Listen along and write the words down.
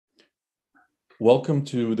Welcome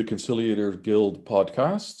to the Conciliator Guild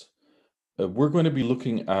podcast. We're going to be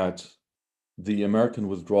looking at the American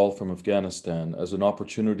withdrawal from Afghanistan as an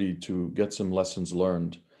opportunity to get some lessons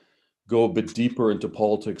learned, go a bit deeper into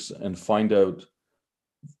politics, and find out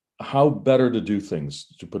how better to do things,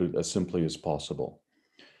 to put it as simply as possible.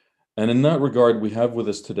 And in that regard, we have with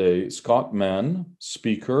us today Scott Mann,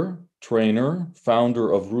 speaker, trainer,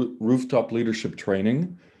 founder of Rooftop Leadership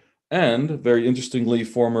Training, and very interestingly,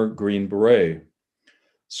 former Green Beret.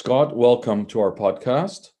 Scott, welcome to our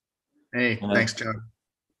podcast. Hey, thanks, John.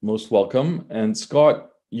 Most welcome. And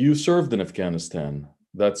Scott, you served in Afghanistan.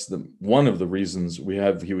 That's one of the reasons we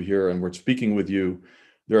have you here and we're speaking with you.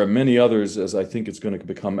 There are many others, as I think it's going to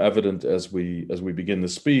become evident as we begin to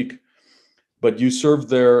speak. But you served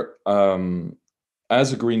there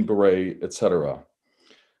as a Green Beret, etc.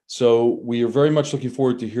 So we are very much looking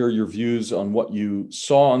forward to hear your views on what you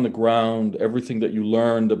saw on the ground, everything that you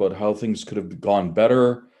learned about how things could have gone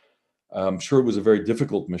better. I'm sure it was a very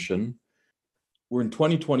difficult mission. We're in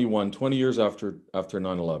 2021, 20 years after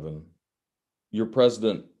 9/11. Your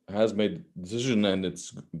president has made a decision and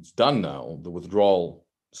it's done now. The withdrawal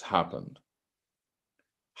has happened.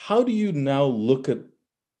 How do you now look at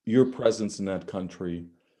your presence in that country?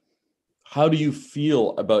 How do you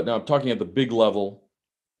feel about, now I'm talking at the big level,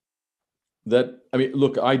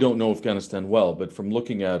 look, I don't know Afghanistan well, but from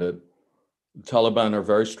looking at it, the Taliban are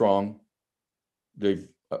very strong. They've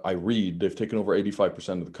taken over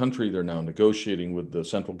 85% of the country. They're now negotiating with the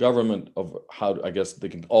central government of how, I guess, they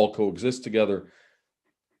can all coexist together.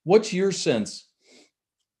 What's your sense,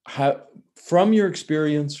 from your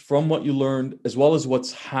experience, from what you learned, as well as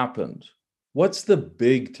what's happened? What's the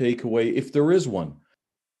big takeaway, if there is one?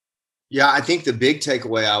 Yeah, I think the big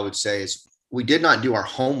takeaway I would say is we did not do our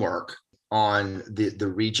homework on the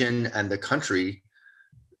region and the country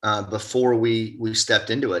before we stepped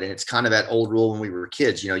into it. And it's kind of that old rule when we were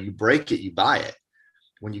kids, you break it, you buy it.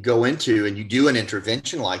 When you go into and you do an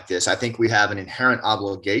intervention like this, I think we have an inherent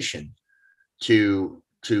obligation to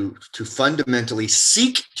fundamentally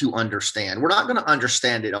seek to understand. We're not going to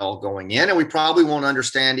understand it all going in, and we probably won't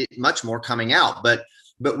understand it much more coming out, but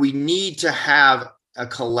we need to have a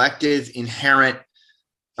collective inherent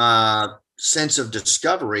sense of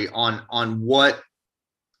discovery on what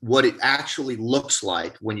it actually looks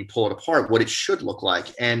like when you pull it apart, what it should look like,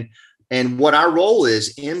 and what our role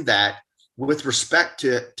is in that with respect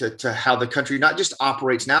to how the country not just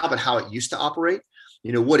operates now, but how it used to operate,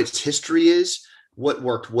 what its history is, what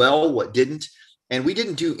worked well, what didn't. And we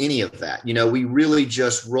didn't do any of that. We really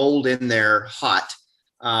just rolled in there hot,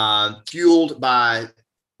 fueled by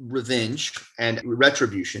revenge and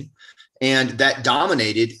retribution. And that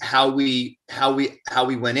dominated how we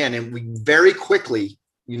went in. And we very quickly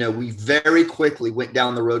went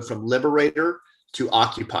down the road from liberator to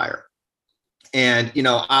occupier. And,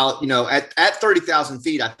 at 30,000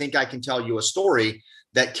 feet, I think I can tell you a story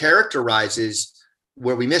that characterizes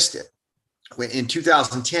where we missed it. In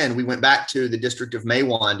 2010, we went back to the district of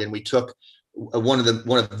Maywand and we took one of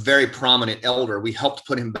the very prominent elder. We helped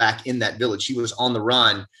put him back in that village. He was on the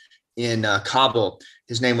run in Kabul.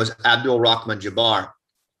 His name was Abdul Rahman Jabbar.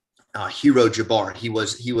 Hero Jabbar. He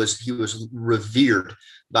was revered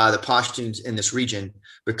by the Pashtuns in this region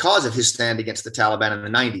because of his stand against the Taliban in the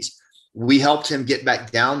 90s. We helped him get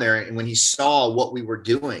back down there, and when he saw what we were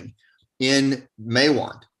doing in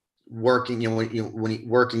Maywand, working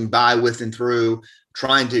by, with, and through,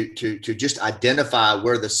 trying to just identify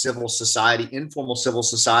where the civil society, informal civil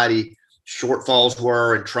society shortfalls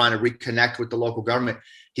were, and trying to reconnect with the local government,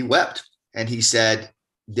 he wept and he said,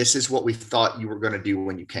 "This is what we thought you were going to do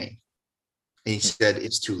when you came." And he said,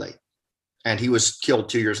 "It's too late." And he was killed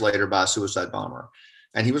 2 years later by a suicide bomber.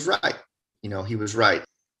 And he was right. He was right.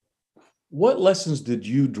 What lessons did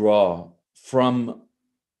you draw from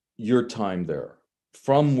your time there,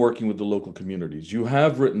 from working with the local communities? You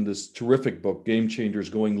have written this terrific book, Game Changers,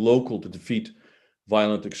 Going Local to Defeat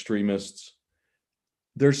Violent Extremists.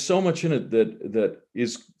 There's so much in it that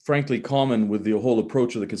is frankly common with the whole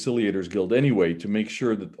approach of the Conciliators Guild anyway, to make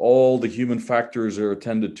sure that all the human factors are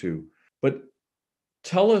attended to. But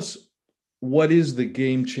tell us, what is the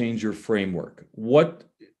game changer framework?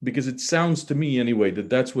 Because it sounds to me anyway that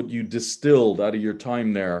that's what you distilled out of your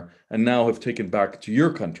time there and now have taken back to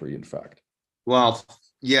your country, in fact. Well,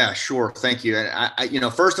 yeah, sure. Thank you. And I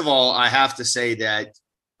first of all, I have to say that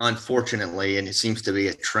unfortunately, and it seems to be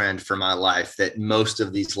a trend for my life, that most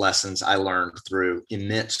of these lessons I learned through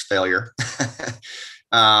immense failure.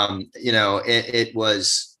 It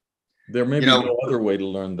was. There may be no other way to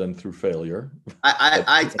learn than through failure.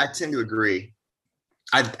 I tend to agree.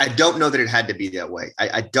 I don't know that it had to be that way.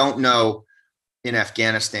 I don't know in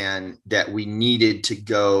Afghanistan that we needed to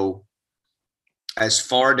go as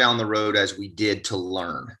far down the road as we did to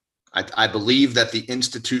learn. I believe that the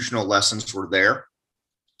institutional lessons were there,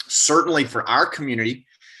 certainly for our community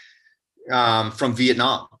from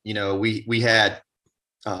Vietnam. We had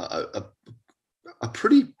a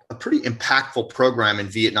pretty impactful program in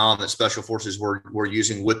Vietnam that Special Forces were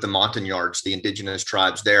using with the Montagnards, the indigenous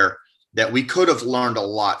tribes there, that we could have learned a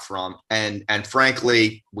lot from, and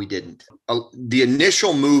frankly, we didn't. The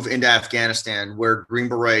initial move into Afghanistan, where Green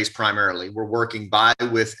Berets primarily were working by,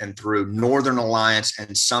 with, and through Northern Alliance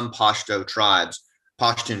and some Pashtun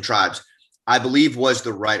tribes, I believe was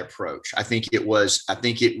the right approach. In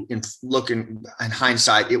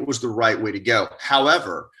hindsight, it was the right way to go.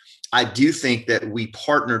 However, I do think that we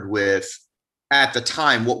partnered with, at the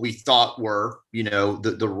time, what we thought were,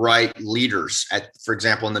 the right leaders for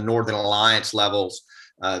example, in the Northern Alliance levels,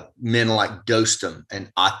 men like Dostum and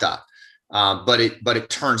Atta. But it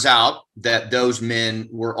turns out that those men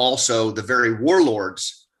were also the very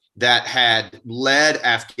warlords that had led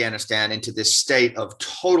Afghanistan into this state of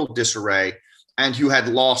total disarray, and who had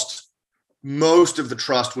lost most of the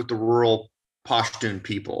trust with the rural Pashtun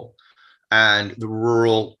people and the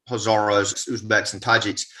rural Hazaras, Uzbeks, and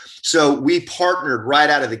Tajiks. So we partnered right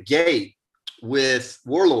out of the gate with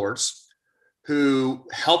warlords who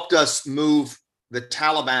helped us move the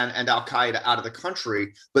Taliban and Al-Qaeda out of the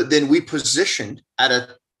country. But then we positioned at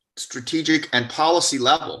a strategic and policy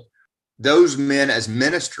level those men as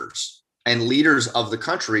ministers and leaders of the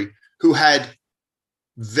country who had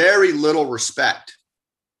very little respect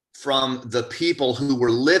from the people who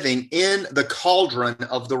were living in the cauldron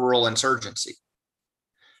of the rural insurgency.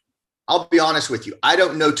 I'll be honest with you, I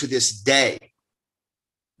don't know to this day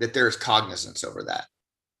that there is cognizance over that.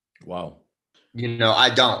 Wow.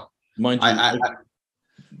 I don't. Mind you,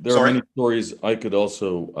 there are many stories I could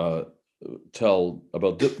also tell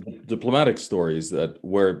about diplomatic stories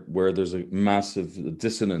where there's a massive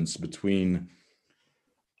dissonance between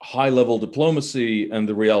high-level diplomacy and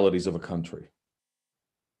the realities of a country.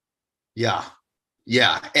 Yeah.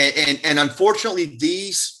 And unfortunately,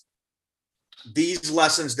 these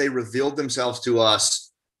lessons, they revealed themselves to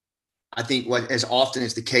us, I think, what as often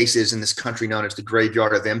as the case is in this country known as the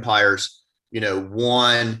graveyard of empires,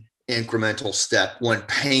 one incremental step, one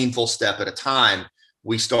painful step at a time,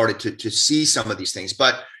 we started to see some of these things.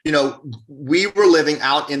 But, we were living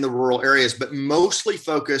out in the rural areas, but mostly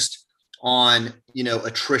focused on,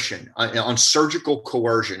 attrition, on surgical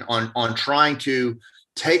coercion, on trying to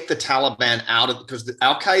take the Taliban out of, because the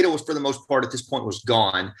Al-Qaeda was, for the most part at this point, was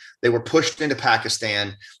gone. They were pushed into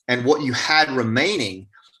Pakistan. And what you had remaining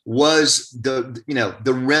was the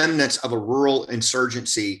remnants of a rural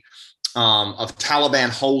insurgency, of Taliban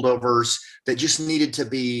holdovers that just needed to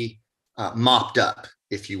be mopped up,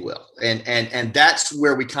 if you will. And that's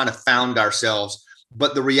where we kind of found ourselves.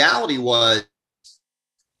 But the reality was,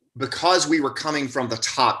 because we were coming from the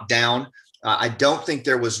top down, I don't think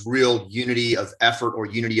there was real unity of effort or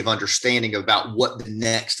unity of understanding about what the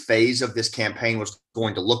next phase of this campaign was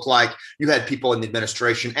going to look like. You had people in the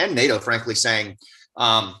administration and NATO, frankly, saying,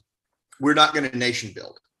 we're not going to nation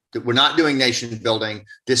build. We're not doing nation building.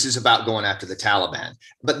 This is about going after the Taliban.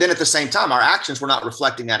 But then at the same time, our actions were not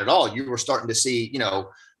reflecting that at all. You were starting to see,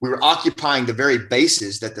 we were occupying the very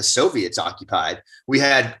bases that the Soviets occupied. We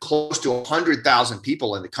had close to 100,000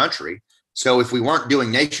 people in the country. So if we weren't doing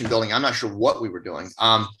nation building, I'm not sure what we were doing.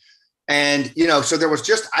 So there was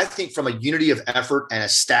just, I think, from a unity of effort and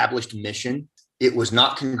established mission, it was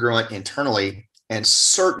not congruent internally. And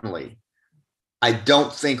certainly, I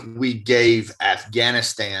don't think we gave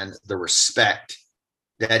Afghanistan the respect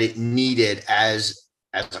that it needed as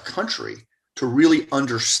a country to really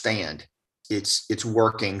understand its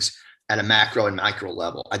workings at a macro and micro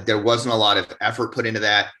level. There wasn't a lot of effort put into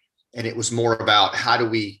that. And it was more about how do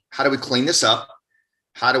we clean this up?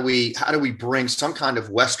 How do we bring some kind of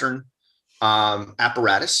Western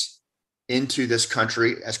apparatus into this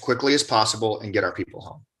country as quickly as possible and get our people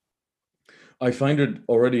home? I find it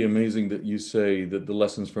already amazing that you say that the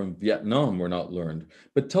lessons from Vietnam were not learned.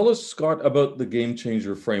 But tell us, Scott, about the game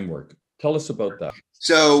changer framework. Tell us about that.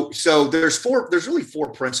 So there's really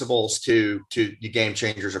four principles to the game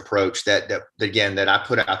changers approach that I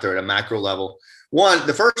put out there at a macro level.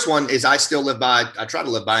 The first one is I try to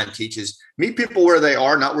live by and teach is meet people where they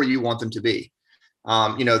are, not where you want them to be.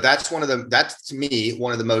 That's to me,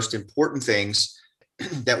 one of the most important things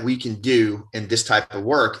that we can do in this type of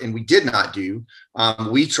work. And we did not do,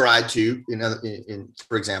 we tried to,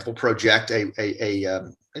 for example, project a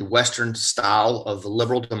Western style of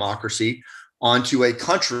liberal democracy onto a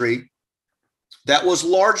country that was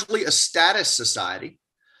largely a status society,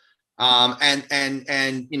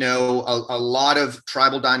 And you know, a lot of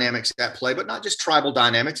tribal dynamics at play, but not just tribal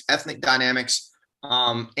dynamics, ethnic dynamics,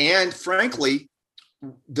 and frankly,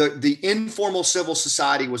 the informal civil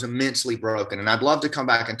society was immensely broken. And I'd love to come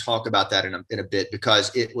back and talk about that in a bit,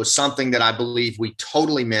 because it was something that I believe we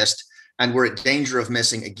totally missed, and we're at danger of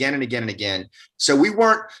missing again and again and again. So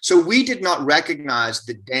we did not recognize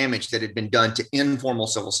the damage that had been done to informal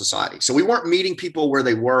civil society. So we weren't meeting people where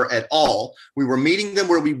they were at all. We were meeting them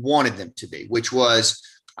where we wanted them to be, which was,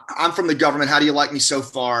 I'm from the government. How do you like me so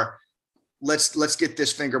far? Let's get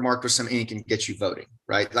this finger marked with some ink and get you voting,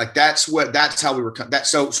 right? Like that's how we were.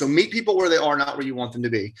 So meet people where they are, not where you want them to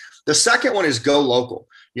be. The second one is go local.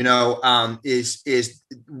 You know, is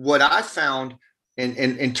what I found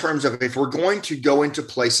in terms of, if we're going to go into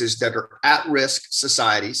places that are at-risk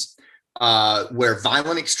societies, where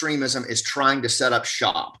violent extremism is trying to set up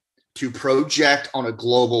shop to project on a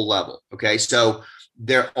global level. Okay, so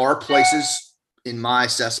there are places, in my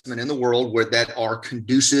assessment, in the world where that are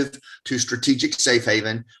conducive to strategic safe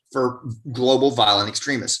haven for global violent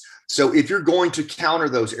extremists. So if you're going to counter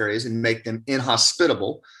those areas and make them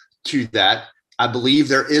inhospitable to that, I believe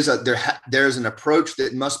there is an approach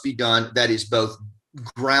that must be done that is both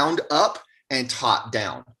ground up and top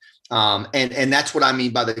down. And that's what I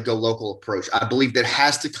mean by the go local approach. I believe that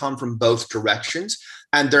has to come from both directions,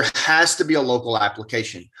 and there has to be a local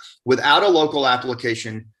application. Without a local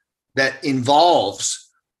application that involves,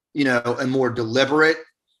 you know, a more deliberate,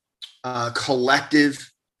 collective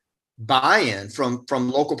buy-in from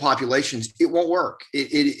local populations, it won't work. It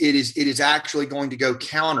is actually going to go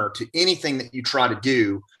counter to anything that you try to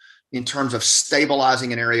do in terms of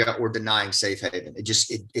stabilizing an area or denying safe haven.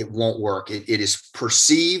 It won't work. It is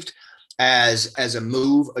perceived as a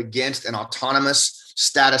move against an autonomous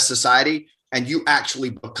status society, and you actually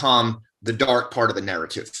become the dark part of the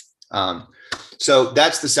narrative. So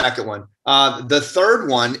that's the second one. The third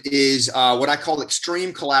one is what I call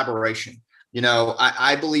extreme collaboration. You know,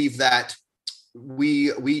 I believe that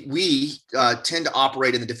we tend to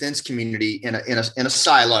operate in the defense community in a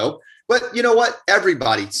silo, but you know what?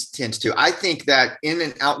 Everybody tends to. I think that in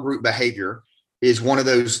and out group behavior is one of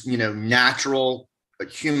those, you know, natural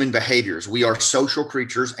human behaviors. We are social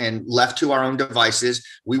creatures, and left to our own devices,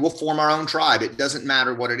 we will form our own tribe. It doesn't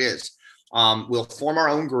matter what it is. We'll form our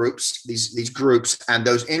own groups, these groups, and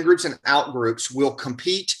those in-groups and out-groups will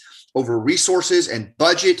compete over resources and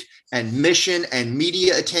budget and mission and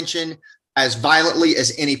media attention as violently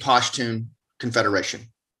as any Pashtun confederation.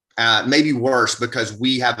 Maybe worse, because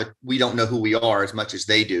we don't know who we are as much as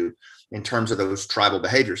they do in terms of those tribal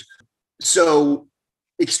behaviors. So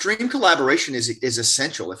extreme collaboration is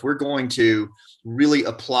essential if we're going to really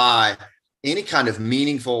apply any kind of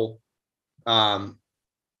meaningful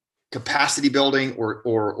capacity building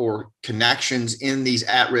or connections in these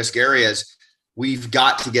at-risk areas. We've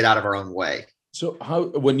got to get out of our own way. So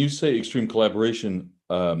when you say extreme collaboration,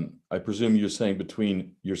 I presume you're saying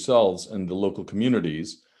between yourselves and the local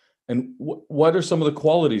communities. And what are some of the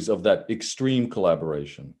qualities of that extreme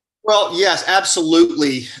collaboration? Well, yes,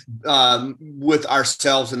 absolutely, with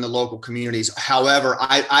ourselves and the local communities. However,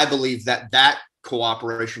 I believe that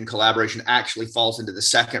cooperation, collaboration actually falls into the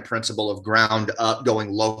second principle of ground up, going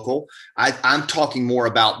local. I'm talking more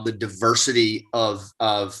about the diversity of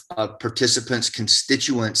participants,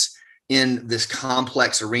 constituents in this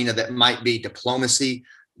complex arena that might be diplomacy,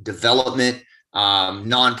 development,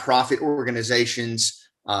 nonprofit organizations,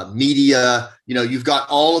 media. You know, you've got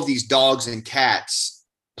all of these dogs and cats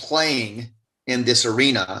playing in this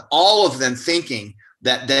arena, all of them thinking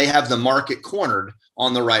that they have the market cornered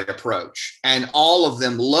on the right approach, and all of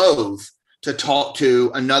them loath to talk to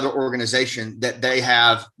another organization that they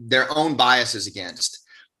have their own biases against.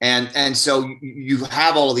 And so you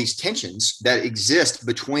have all of these tensions that exist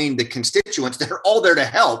between the constituents that are all there to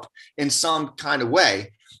help in some kind of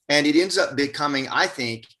way. And it ends up becoming, I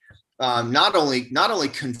think, not only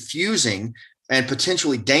confusing and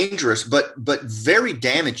potentially dangerous, but very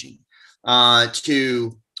damaging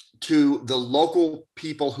to the local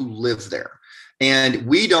people who live there. And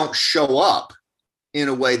we don't show up in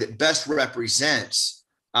a way that best represents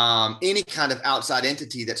any kind of outside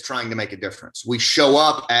entity that's trying to make a difference. We show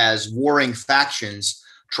up as warring factions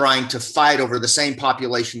trying to fight over the same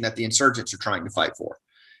population that the insurgents are trying to fight for.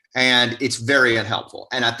 And it's very unhelpful.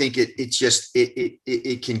 And I think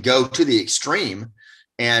it can go to the extreme,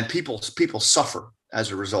 and people suffer as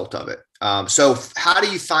a result of it. So how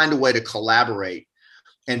do you find a way to collaborate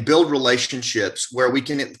and build relationships where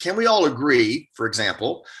can we all agree, for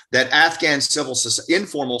example, that Afghan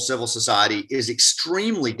informal civil society is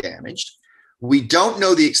extremely damaged? We don't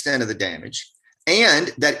know the extent of the damage,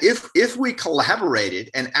 And that if we collaborated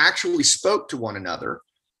and actually spoke to one another,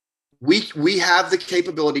 we have the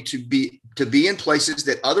capability to be in places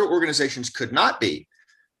that other organizations could not be,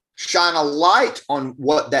 shine a light on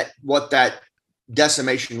what that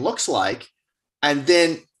decimation looks like, and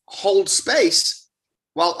then hold space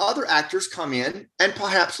while other actors come in and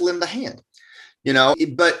perhaps lend a hand.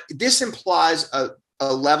 But this implies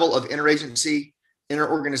a level of interagency,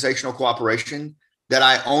 interorganizational cooperation that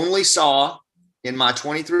I only saw in my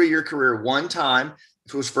 23-year career one time.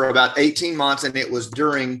 It was for about 18 months, and it was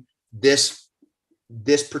during this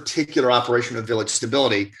particular operation of village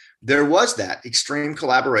stability. There was that extreme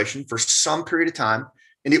collaboration for some period of time,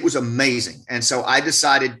 and it was amazing. And so I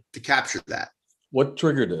decided to capture that. What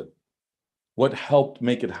triggered it? What helped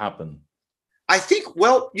make it happen? I think,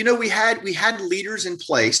 well, we had leaders in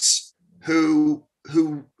place who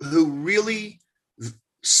really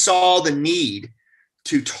saw the need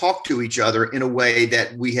to talk to each other in a way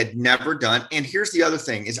that we had never done. And here's the other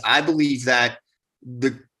thing is I believe that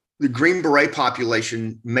the Green Beret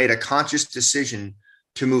population made a conscious decision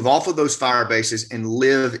to move off of those fire bases and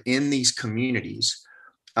live in these communities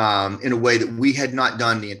in a way that we had not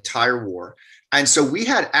done the entire war. And so we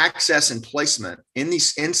had access and placement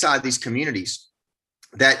inside these communities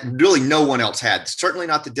that really no one else had. Certainly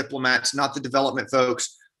not the diplomats, not the development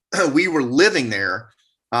folks. We were living there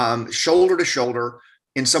shoulder to shoulder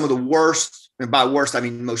in some of the worst, and by worst, I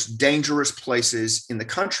mean most dangerous places in the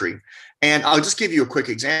country. And I'll just give you a quick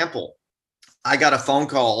example. I got a phone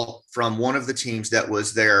call from one of the teams that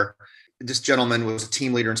was there. This gentleman was a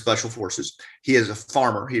team leader in Special Forces. He is a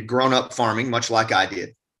farmer. He had grown up farming, much like I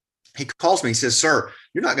did. He calls me, he says, "Sir,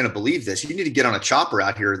 you're not going to believe this. You need to get on a chopper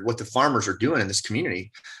out here, what the farmers are doing in this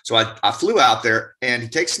community." So I flew out there, and he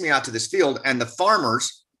takes me out to this field, and the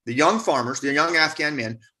young farmers, the young Afghan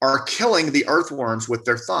men are killing the earthworms with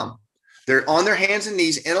their thumb. They're on their hands and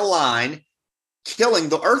knees in a line, killing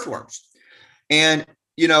the earthworms. And,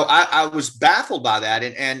 I was baffled by that.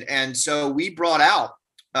 And so we brought out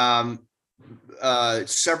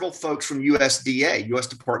several folks from USDA, U.S.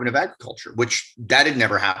 Department of Agriculture, which that had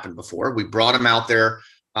never happened before. We brought them out there.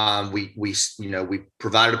 We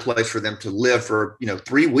provided a place for them to live for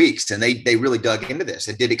 3 weeks, and they really dug into this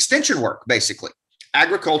and did extension work, basically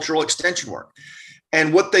agricultural extension work.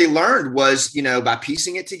 And what they learned was, by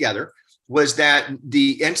piecing it together, was that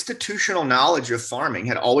the institutional knowledge of farming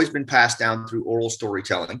had always been passed down through oral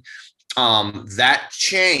storytelling. That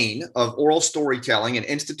chain of oral storytelling and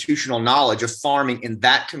institutional knowledge of farming in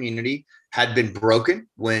that community had been broken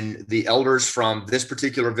when the elders from this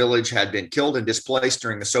particular village had been killed and displaced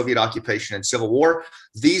during the Soviet occupation and Civil War.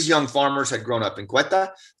 These young farmers had grown up in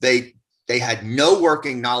Quetta. They had no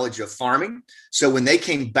working knowledge of farming. So when they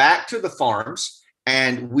came back to the farms,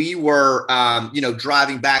 and we were,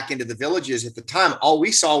 driving back into the villages at the time, all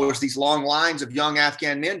we saw was these long lines of young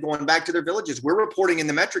Afghan men going back to their villages. We're reporting in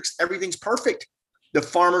the metrics, everything's perfect. The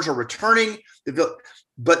farmers are returning,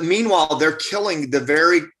 but meanwhile, they're killing the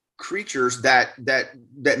very creatures that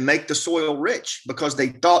make the soil rich because they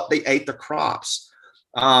thought they ate the crops.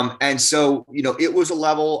 And so, it was a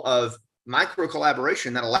level of micro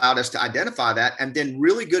collaboration that allowed us to identify that, and then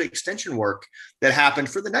really good extension work that happened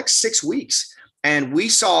for the next 6 weeks. And we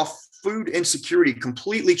saw food insecurity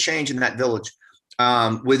completely change in that village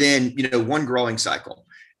within, one growing cycle.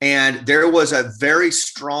 And there was a very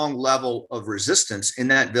strong level of resistance in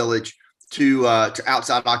that village to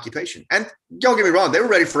outside occupation. And don't get me wrong, they were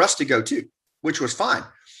ready for us to go too, which was fine.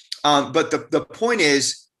 But the point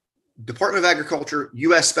is, Department of Agriculture,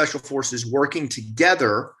 U.S. Special Forces working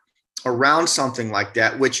together around something like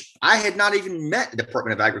that, which I had not even met a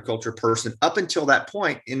Department of Agriculture person up until that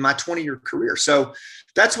point in my 20-year career. So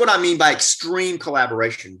that's what I mean by extreme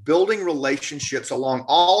collaboration, building relationships along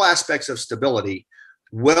all aspects of stability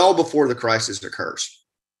well before the crisis occurs.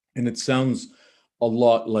 And it sounds a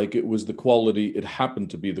lot like it happened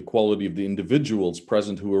to be the quality of the individuals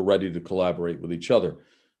present who were ready to collaborate with each other,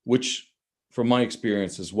 which from my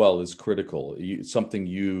experience as well is critical. It's something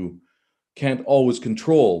you can't always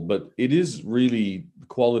control, but it is really the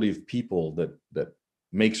quality of people that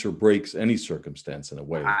makes or breaks any circumstance in a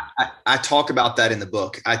way. I talk about that in the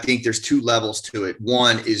book. I think there's two levels to it.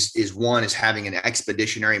 One is having an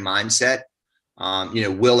expeditionary mindset,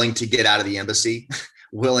 willing to get out of the embassy,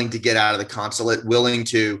 willing to get out of the consulate, willing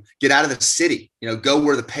to get out of the city, go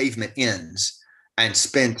where the pavement ends and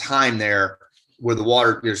spend time there where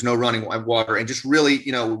there's no running water, and just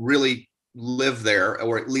really live there,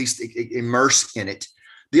 or at least immerse in it.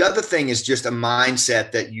 The other thing is just a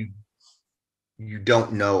mindset that you you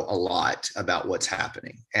don't know a lot about what's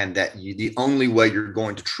happening, and that the only way you're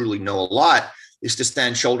going to truly know a lot is to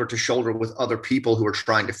stand shoulder to shoulder with other people who are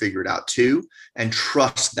trying to figure it out too, and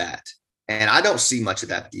trust that. And I don't see much of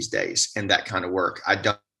that these days in that kind of work. I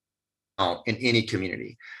don't in any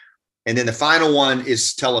community. And then the final one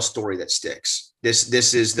is tell a story that sticks.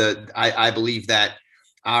 This is I believe that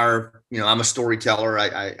I'm a storyteller.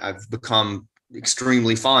 I've become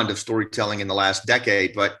extremely fond of storytelling in the last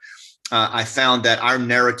decade, but I found that our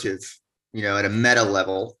narrative, at a meta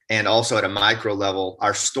level and also at a micro level,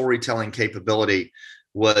 our storytelling capability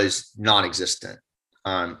was non-existent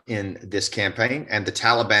in this campaign, and the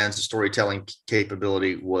Taliban's storytelling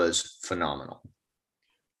capability was phenomenal.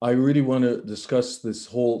 I really want to discuss this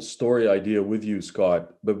whole story idea with you,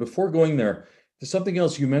 Scott. But before going there, there's something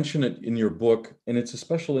else. You mention it in your book, and it's a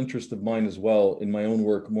special interest of mine as well in my own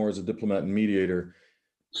work, more as a diplomat and mediator.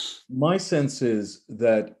 My sense is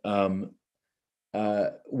that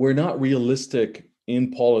we're not realistic in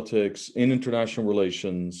politics, in international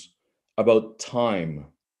relations, about time.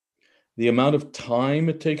 The amount of time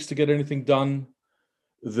it takes to get anything done,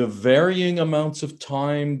 the varying amounts of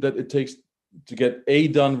time that it takes to get A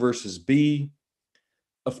done versus B.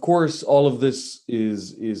 Of course, all of this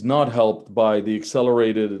is not helped by the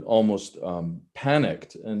accelerated, almost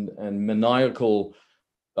panicked and maniacal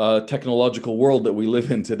technological world that we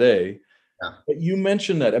live in today. Yeah. But you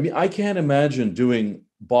mentioned that. I mean, I can't imagine doing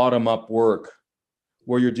bottom-up work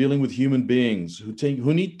where you're dealing with human beings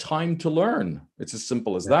who need time to learn. It's as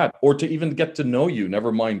simple as that, or to even get to know you,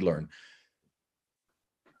 never mind learn.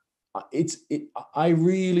 I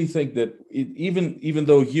really think that even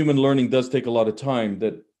though human learning does take a lot of time,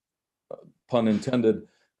 that pun intended,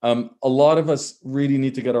 a lot of us really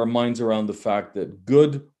need to get our minds around the fact that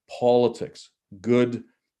good politics, good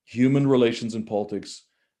human relations and politics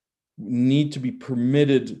need to be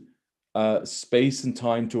permitted space and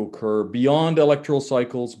time to occur beyond electoral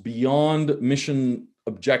cycles, beyond mission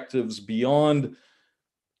objectives, beyond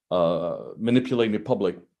manipulating the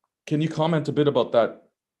public. Can you comment a bit about that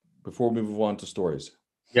before we move on to stories?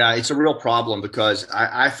 Yeah, it's a real problem because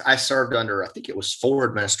I served under, I think it was 4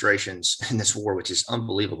 administrations in this war, which is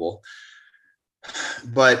unbelievable.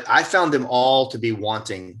 But I found them all to be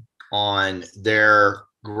wanting on their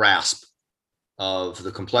grasp of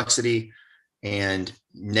the complexity and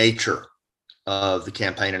nature of the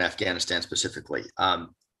campaign in Afghanistan specifically.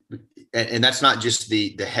 And that's not just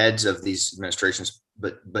the heads of these administrations,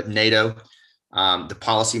 but NATO, the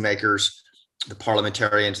policymakers, the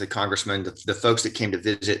parliamentarians, the congressmen, the folks that came to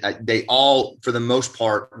visit, they all, for the most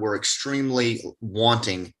part, were extremely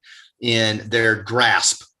wanting in their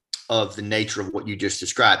grasp of the nature of what you just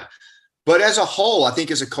described. But as a whole, I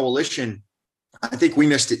think as a coalition, I think we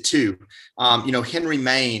missed it too. Henry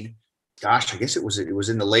Maine, gosh, I guess it was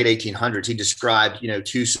in the late 1800s. He described,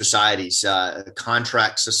 2 societies,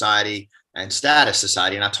 contract society and status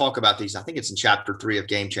society. And I talk about these, I think it's in chapter 3 of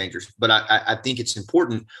Game Changers, but I think it's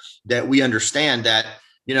important that we understand that,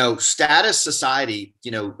 status society,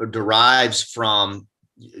 derives from,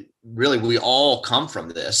 really, we all come from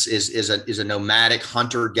this, is a nomadic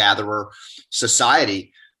hunter-gatherer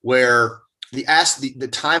society where the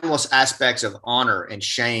timeless aspects of honor and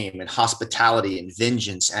shame and hospitality and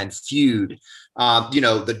vengeance and feud,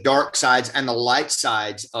 the dark sides and the light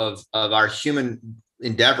sides of our human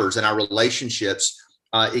endeavors and our relationships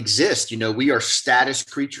exist. We are status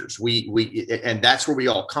creatures. And that's where we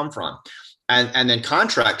all come from. And then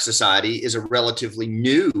contract society is a relatively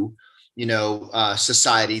new,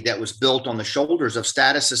 society that was built on the shoulders of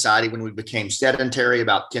status society when we became sedentary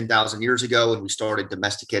about 10,000 years ago, and we started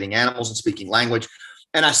domesticating animals and speaking language.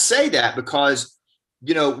 And I say that because,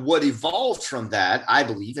 what evolved from that, I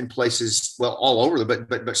believe, in places, well, all over,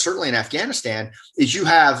 but certainly in Afghanistan, is you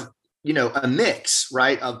have, a mix,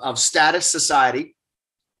 right, of status society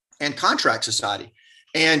and contract society.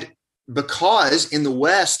 And because in the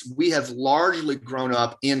West, we have largely grown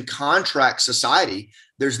up in contract society,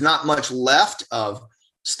 there's not much left of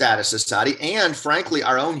status society, and frankly,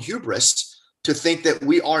 our own hubris to think that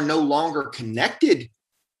we are no longer connected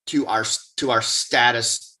to our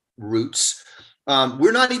status roots.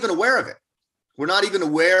 We're not even aware of it. We're not even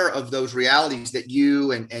aware of those realities that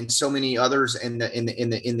you and so many others in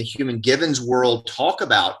the human givens world talk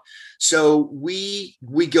about. So we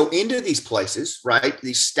go into these places, right?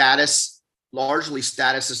 These largely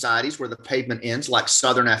status societies where the pavement ends, like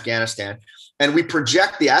southern Afghanistan, and we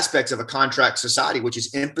project the aspects of a contract society, which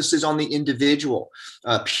is emphasis on the individual,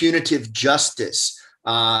 punitive justice,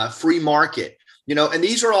 free market, and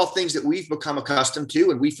these are all things that we've become accustomed to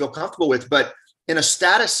and we feel comfortable with. But in a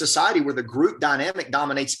status society where the group dynamic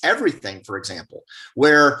dominates everything, for example,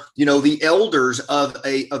 where, the elders of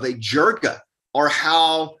a jirga are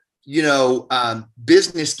how,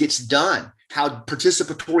 business gets done, how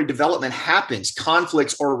participatory development happens,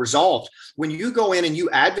 conflicts are resolved. When you go in and you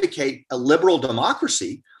advocate a liberal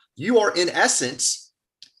democracy, you are in essence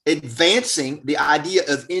advancing the idea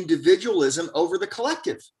of individualism over the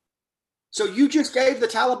collective. So you just gave the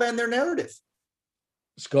Taliban their narrative.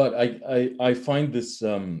 Scott, I find this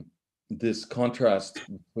this contrast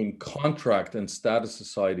between contract and status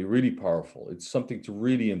society really powerful. It's something to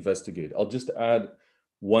really investigate. I'll just add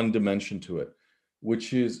one dimension to it,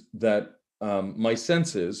 which is that my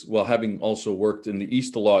sense is, well, having also worked in the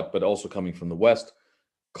East a lot, but also coming from the West,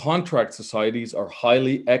 contract societies are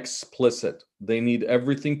highly explicit. They need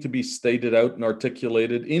everything to be stated out and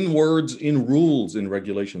articulated in words, in rules, in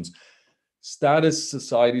regulations. Status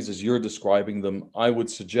societies, as you're describing them, I would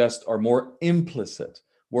suggest are more implicit,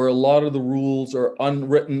 where a lot of the rules are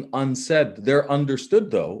unwritten, unsaid. They're understood,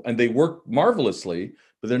 though, and they work marvelously,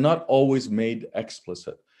 but they're not always made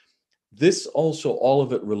explicit. This also, all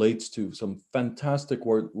of it relates to some fantastic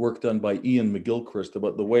work done by Ian McGilchrist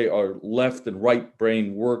about the way our left and right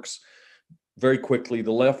brain works. Very quickly,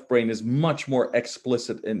 the left brain is much more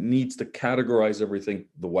explicit and needs to categorize everything,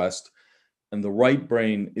 the West. And the right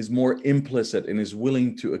brain is more implicit and is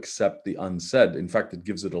willing to accept the unsaid. In fact, it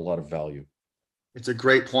gives it a lot of value. It's a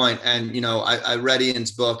great point. And, I read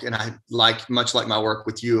Ian's book, and much like my work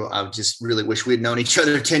with you, I just really wish we had known each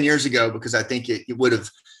other 10 years ago, because I think it would have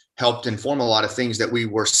helped inform a lot of things that we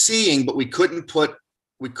were seeing, but we couldn't put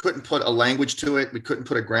a language to it. We couldn't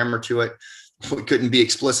put a grammar to it. We couldn't be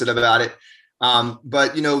explicit about it.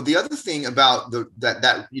 But the other thing about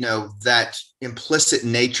that implicit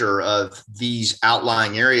nature of these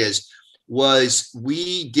outlying areas was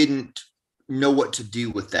we didn't know what to do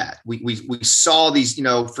with that. We saw these,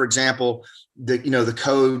 for example, the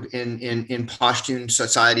code in Pashtun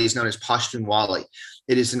society is known as Pashtunwali.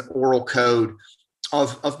 It is an oral code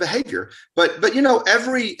of behavior. But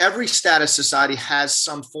every status society has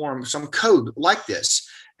some code like this.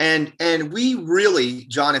 And we really,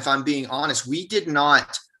 John, if I'm being honest, we did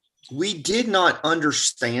not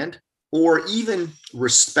understand or even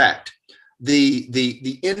respect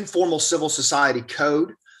the informal civil society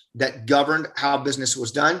code that governed how business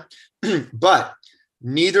was done. But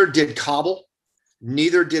neither did Kabul,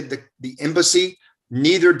 neither did the embassy,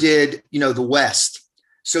 neither did the West.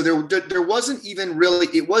 So there wasn't even really,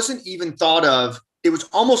 it wasn't even thought of, it was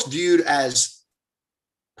almost viewed as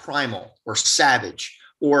primal or savage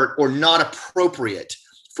or not appropriate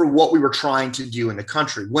for what we were trying to do in the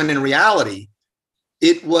country, when in reality,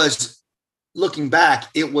 it was, looking back,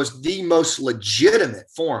 it was the most legitimate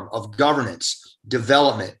form of governance,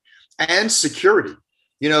 development, and security.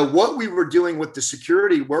 What we were doing with the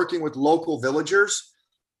security, working with local villagers,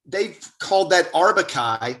 they've called that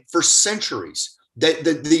Arbakai for centuries.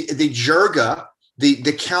 The Jirga,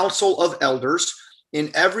 the council of elders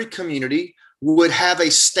in every community would have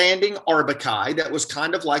a standing Arbakai that was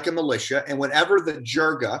kind of like a militia. And whenever the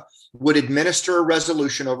Jirga would administer a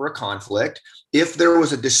resolution over a conflict, if there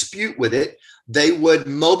was a dispute with it, they would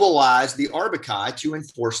mobilize the Arbakai to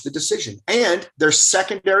enforce the decision. And their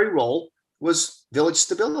secondary role was village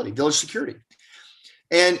stability, village security.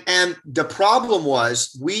 And the problem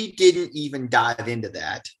was we didn't even dive into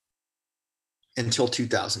that until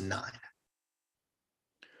 2009.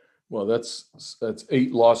 Well, that's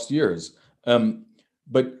 8 lost years.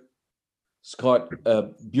 But Scott,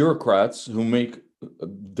 bureaucrats who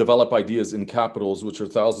develop ideas in capitals, which are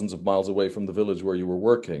thousands of miles away from the village where you were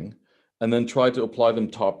working, and then try to apply them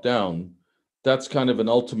top down, that's kind of an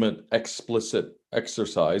ultimate explicit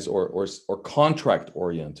exercise or contract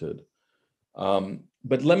oriented.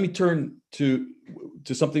 But let me turn to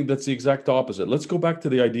something that's the exact opposite. Let's go back to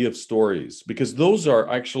the idea of stories, because those are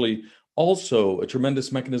actually also a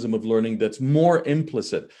tremendous mechanism of learning that's more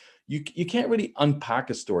implicit. You can't really unpack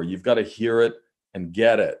a story. You've got to hear it and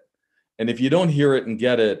get it. And if you don't hear it and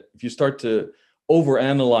get it, if you start to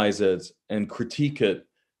overanalyze it and critique it,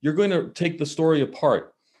 you're going to take the story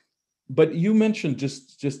apart. But you mentioned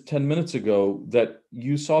just 10 minutes ago that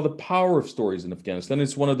you saw the power of stories in Afghanistan.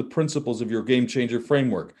 It's one of the principles of your game changer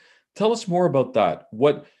framework. Tell us more about that.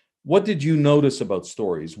 What did you notice about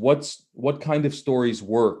stories? What kind of stories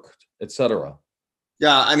worked, etc.?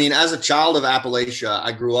 Yeah, I mean, as a child of Appalachia,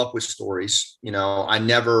 I grew up with stories. I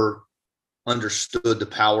never understood the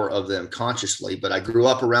power of them consciously, but I grew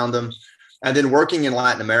up around them. And then working in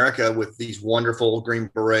Latin America with these wonderful Green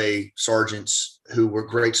Beret sergeants who were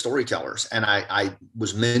great storytellers. And I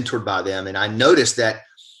was mentored by them. And I noticed that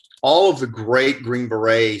all of the great Green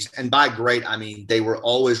Berets, and by great, I mean they were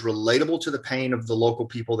always relatable to the pain of the local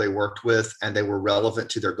people they worked with, and they were relevant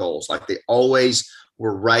to their goals. Like they always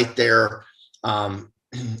were right there,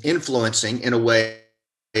 influencing in a way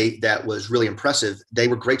that was really impressive. They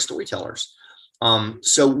were great storytellers.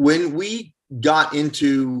 So when we got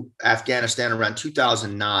into Afghanistan around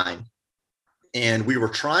 2009, and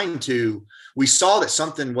we saw that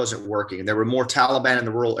something wasn't working. There were more Taliban in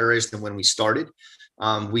the rural areas than when we started.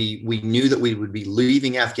 We knew that we would be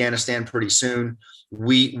leaving Afghanistan pretty soon.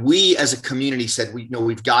 We as a community said,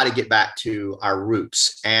 we've got to get back to our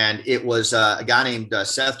roots. And it was a guy named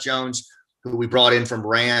Seth Jones, who we brought in from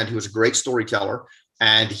Rand, who was a great storyteller.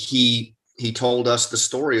 And he told us the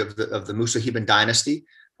story of the Mujahideen dynasty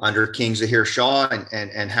under King Zahir Shah,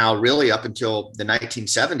 and how really up until the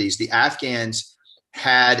 1970s, the Afghans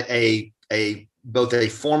had both a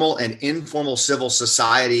formal and informal civil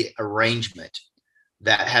society arrangement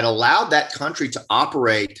that had allowed that country to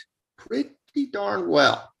operate pretty darn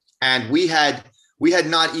well. And we had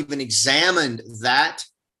not even examined that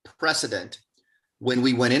precedent when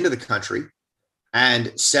we went into the country.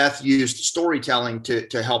 And Seth used storytelling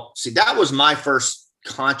to help. See, that was my first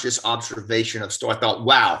conscious observation of story. I thought,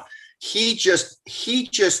 wow, he just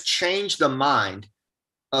changed the mind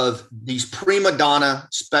of these prima donna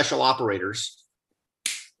special operators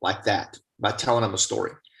like that by telling them a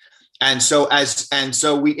story. And so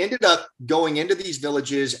we ended up going into these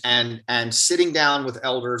villages and sitting down with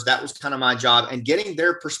elders. That was kind of my job, and getting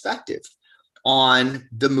their perspective on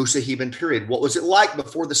the Mujahideen period. What was it like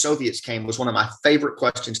before the Soviets came was one of my favorite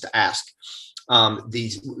questions to ask.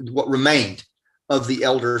 What remained of the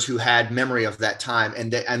elders who had memory of that time.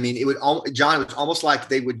 And it was almost like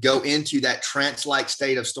they would go into that trance-like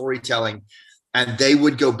state of storytelling, and they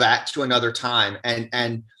would go back to another time.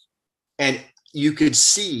 And you could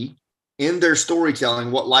see in their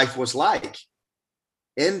storytelling what life was like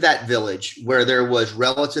in that village, where there was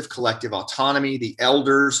relative collective autonomy. The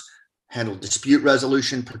elders handled dispute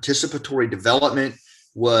resolution. Participatory development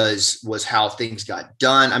was how things got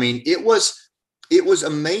done. I mean, it was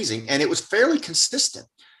amazing, and it was fairly consistent.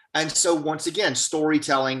 And so once again,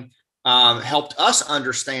 storytelling helped us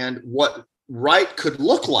understand what right could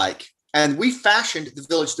look like. And we fashioned the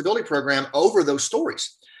Village Stability Program over those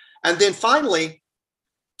stories. And then finally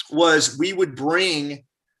we would bring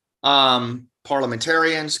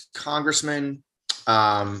parliamentarians, congressmen,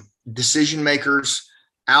 decision makers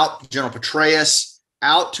out, General Petraeus,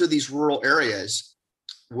 out to these rural areas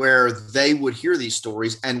where they would hear these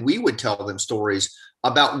stories, and we would tell them stories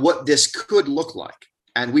about what this could look like.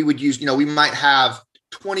 And we would use, we might have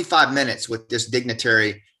 25 minutes with this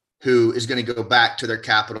dignitary who is going to go back to their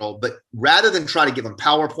capital, but rather than try to give them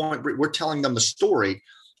PowerPoint, we're telling them the story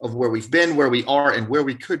of where we've been, where we are, and where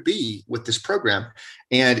we could be with this program.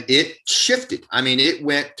 And it shifted. I mean, it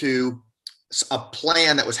went to a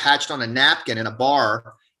plan that was hatched on a napkin in a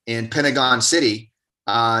bar in Pentagon City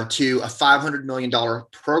to a $500 million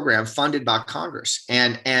program funded by Congress.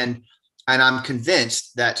 And I'm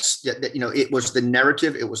convinced that it was the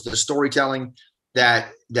narrative, it was the storytelling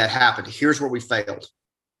that happened. Here's where we failed.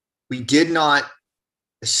 We did not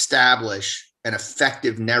establish an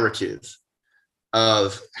effective narrative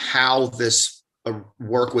of how this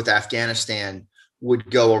work with Afghanistan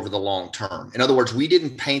would go over the long term. In other words, we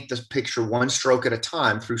didn't paint the picture one stroke at a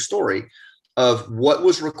time through story of what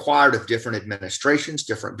was required of different administrations,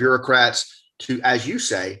 different bureaucrats to, as you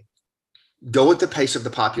say, go at the pace of the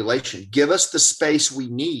population. Give us the space we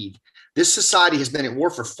need. This society has been at war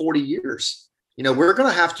for 40 years. We're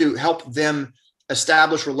going to have to help them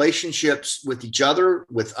establish relationships with each other,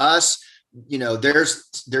 with us.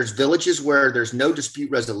 There's villages where there's no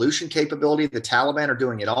dispute resolution capability. The Taliban are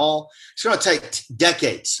doing it all. It's going to take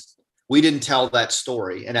decades. We didn't tell that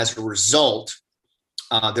story. And as a result,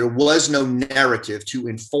 there was no narrative to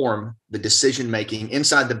inform the decision-making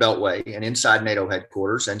inside the Beltway and inside NATO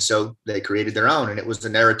headquarters. And so they created their own. And it was the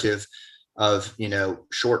narrative of,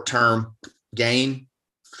 short-term gain.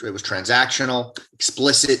 It was transactional,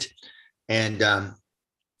 explicit. And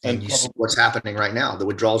you see what's happening right now. The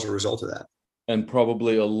withdrawals are a result of that. And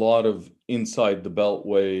probably a lot of inside the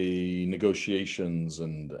Beltway negotiations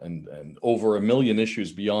and over 1 million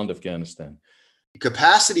issues beyond Afghanistan.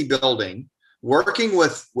 Capacity building, working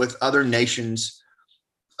with other nations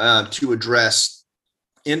to address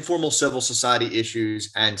informal civil society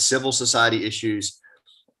issues and civil society issues,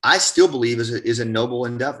 I still believe is a noble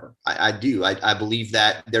endeavor. I do. I believe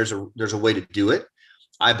that there's a way to do it.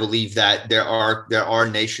 I believe that there are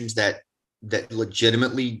nations that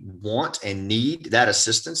legitimately want and need that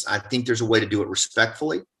assistance. I think there's a way to do it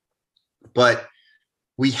respectfully, but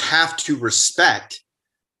we have to respect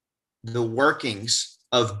the workings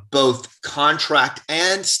of both contract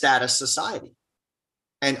and status society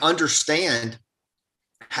and understand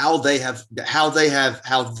how they have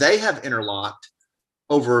interlocked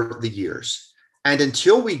over the years. And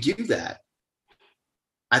until we do that,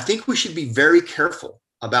 I think we should be very careful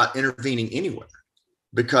about intervening anywhere,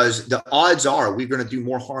 because the odds are we're going to do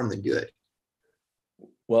more harm than good.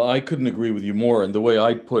 Well, I couldn't agree with you more. And the way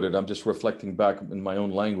I put it, I'm just reflecting back in my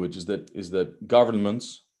own language, is that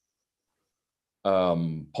governments,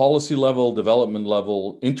 policy level, development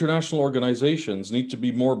level, international organizations need to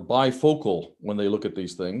be more bifocal when they look at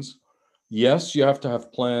these things. Yes, you have to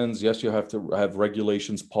have plans. Yes, you have to have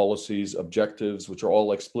regulations, policies, objectives, which are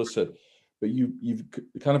all explicit. But you've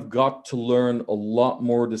kind of got to learn a lot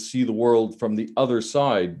more to see the world from the other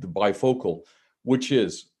side, the bifocal, which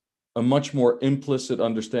is a much more implicit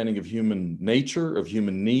understanding of human nature, of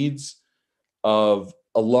human needs, of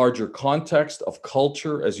a larger context, of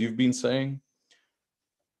culture, as you've been saying.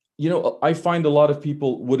 You know, I find a lot of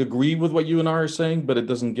people would agree with what you and I are saying, but it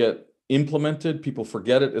doesn't get implemented. People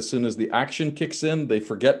forget it as soon as the action kicks in. They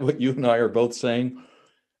forget what you and I are both saying.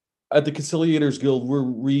 At the Conciliators Guild, we're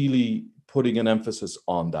really putting an emphasis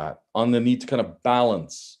on that, on the need to kind of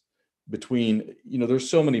balance between, you know, there's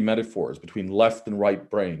so many metaphors between left and right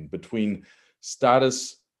brain, between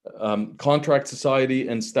status, contract society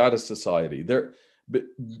and status society. There,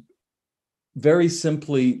 very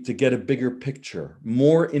simply, to get a bigger picture,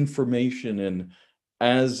 more information in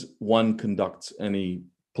as one conducts any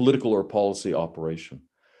political or policy operation.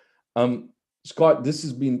 Scott, this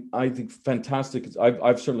has been, I think, fantastic.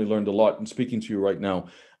 I've certainly learned a lot in speaking to you right now.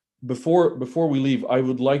 Before we leave, I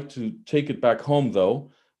would like to take it back home,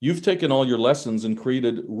 though. You've taken all your lessons and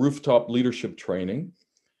created rooftop leadership training.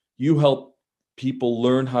 You help people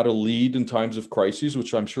learn how to lead in times of crises,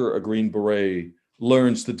 which I'm sure a Green Beret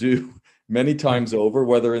learns to do many times over,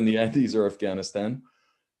 whether in the Andes or Afghanistan.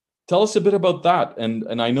 Tell us a bit about that.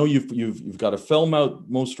 And I know you've got a film out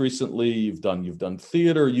most recently. You've done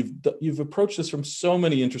theater. You've approached this from so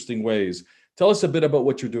many interesting ways. Tell us a bit about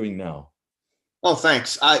what you're doing now. Oh,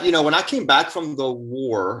 thanks. When I came back from the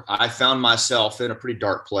war, I found myself in a pretty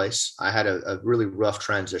dark place. I had a really rough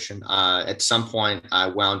transition. At some point, I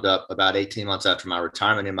wound up about 18 months after my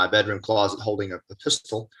retirement in my bedroom closet holding a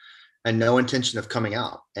pistol and no intention of coming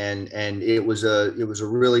out. And it was a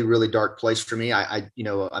really, really dark place for me.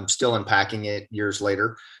 I'm still unpacking it years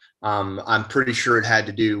later. I'm pretty sure it had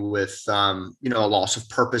to do with, a loss of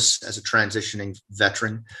purpose as a transitioning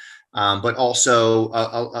veteran. But also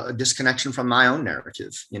a disconnection from my own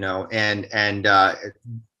narrative, and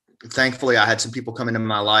thankfully I had some people come into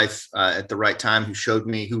my life at the right time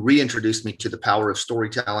who reintroduced me to the power of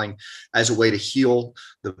storytelling as a way to heal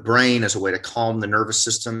the brain, as a way to calm the nervous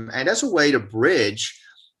system, and as a way to bridge,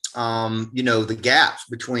 the gaps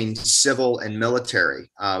between civil and military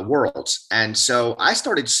worlds. And so I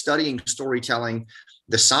started studying storytelling,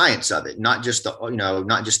 the science of it, not just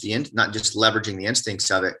leveraging the instincts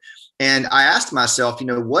of it. And I asked myself,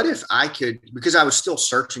 what if I could, because I was still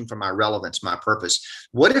searching for my relevance, my purpose,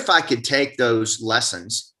 what if I could take those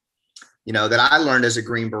lessons, that I learned as a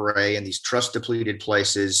Green Beret in these trust depleted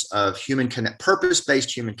places of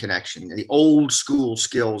purpose-based human connection, the old school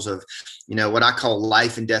skills of, what I call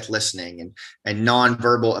life and death listening and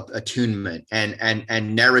nonverbal attunement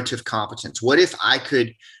and narrative competence. What if I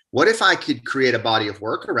could create a body of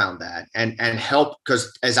work around that and help?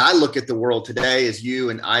 Because as I look at the world today, as you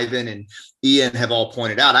and Ivan and Ian have all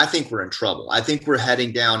pointed out, I think we're in trouble. I think we're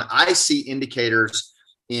heading down. I see indicators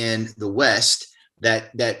in the West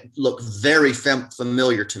that look very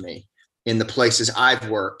familiar to me in the places I've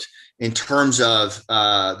worked in terms of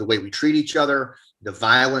the way we treat each other, the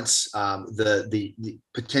violence, the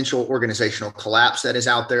potential organizational collapse that is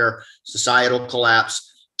out there, societal collapse.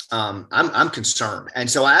 I'm concerned. And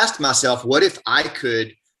so I asked myself, what if I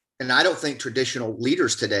could, and I don't think traditional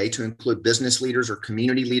leaders today, to include business leaders or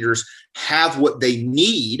community leaders, have what they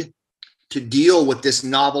need to deal with this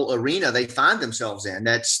novel arena they find themselves in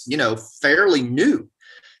that's, fairly new.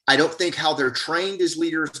 I don't think how they're trained as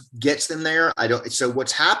leaders gets them there. So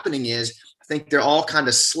what's happening is I think they're all kind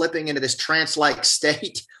of slipping into this trance-like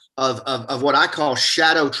state of what I call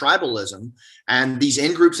shadow tribalism. And these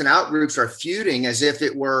in-groups and out-groups are feuding as if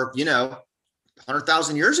it were,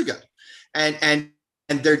 100,000 years ago. And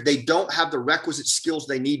they don't have the requisite skills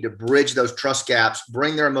they need to bridge those trust gaps,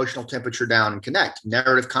 bring their emotional temperature down and connect.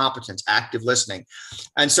 Narrative competence, active listening.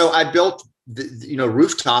 And so I built the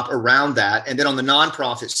rooftop around that. And then on the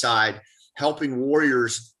nonprofit side, helping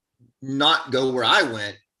warriors not go where I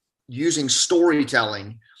went, using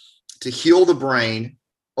storytelling to heal the brain,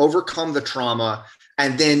 overcome the trauma,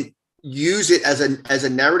 and then use it as a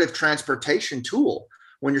narrative transportation tool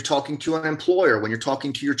when you're talking to an employer, when you're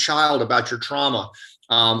talking to your child about your trauma,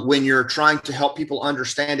 when you're trying to help people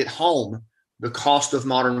understand at home the cost of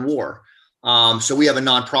modern war. So we have a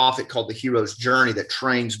nonprofit called The Hero's Journey that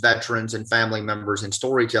trains veterans and family members in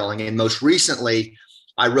storytelling. And most recently,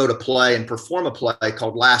 I wrote a play and perform a play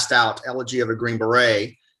called Last Out, Elegy of a Green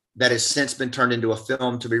Beret, that has since been turned into a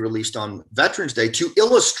film to be released on Veterans Day to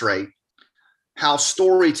illustrate how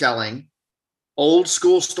storytelling, old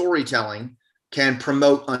school storytelling, can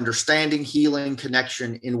promote understanding, healing,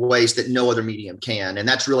 connection in ways that no other medium can. And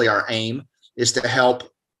that's really our aim, is to help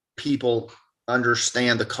people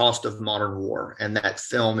understand the cost of modern war. And that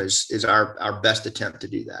film is our best attempt to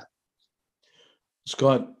do that.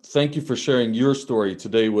 Scott, thank you for sharing your story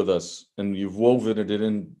today with us. And you've woven it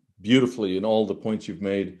in beautifully in all the points you've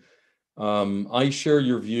made. I share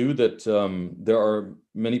your view that there are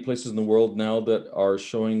many places in the world now that are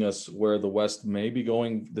showing us where the West may be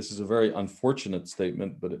going. This is a very unfortunate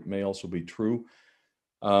statement, but it may also be true.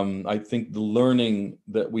 I think the learning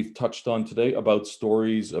that we've touched on today about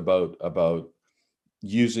stories, about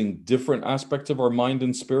using different aspects of our mind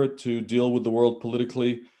and spirit to deal with the world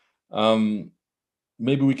politically,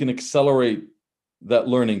 maybe we can accelerate that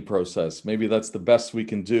learning process. Maybe that's the best we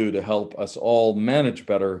can do to help us all manage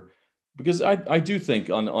better. Because I do think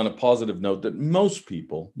on a positive note that most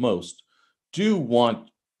people do want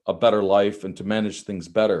a better life and to manage things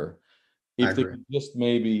better if they could just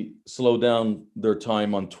maybe slow down their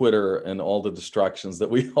time on Twitter and all the distractions that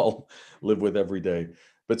we all live with every day.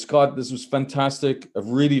 But Scott, this was fantastic. I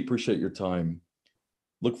really appreciate your time.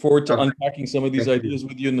 Look forward to unpacking some of these ideas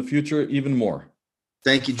with you in the future even more.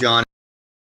 Thank you, John.